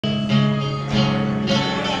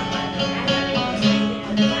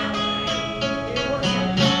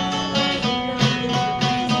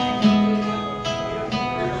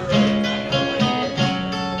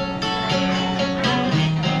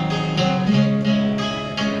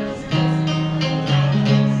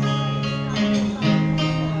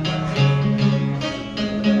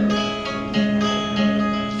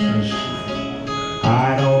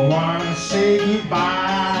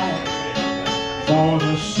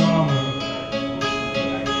summer.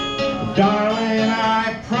 Darling,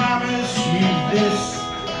 I promise you this,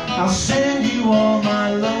 I'll send you all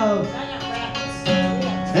my love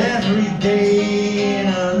every day in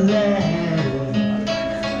a letter,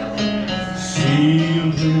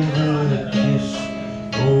 sealed with a kiss.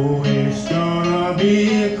 Oh, it's gonna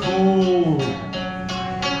be a cold,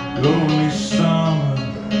 lonely summer,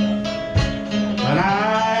 but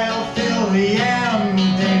I'll fill the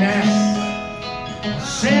emptiness. I'll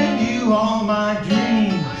send you all my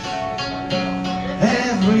dreams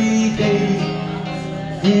every day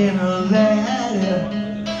in a letter.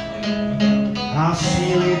 I'll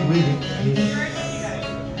seal it with a kiss.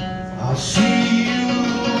 I'll see you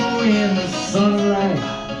in the sunlight.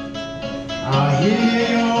 I'll hear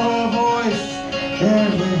your voice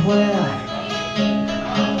everywhere.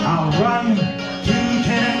 I'll run to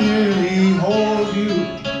tenderly hold you.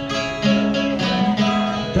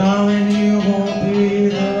 Darling, you won't be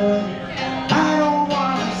there. I don't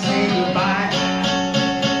want to say goodbye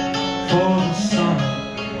for the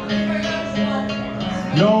summer,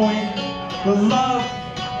 knowing the love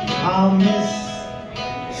I'll miss.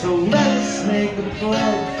 So let us make a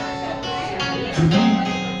pledge to meet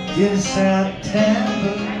in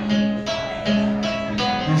September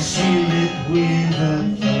and seal it with a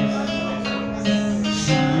kiss.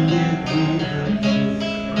 Seal it with a kiss.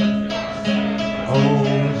 Oh,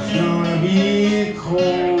 it's gonna be a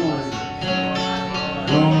cold,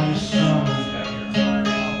 lonely summer.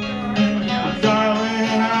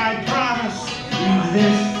 Darling, I promise you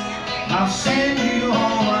this, I'll send you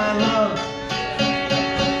all my love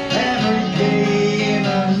every day in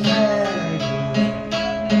a letter,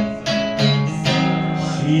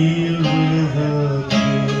 sealed with a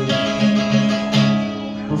kiss.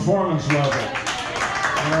 Performance level.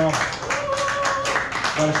 You know,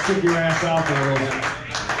 gotta stick your ass out there a little bit.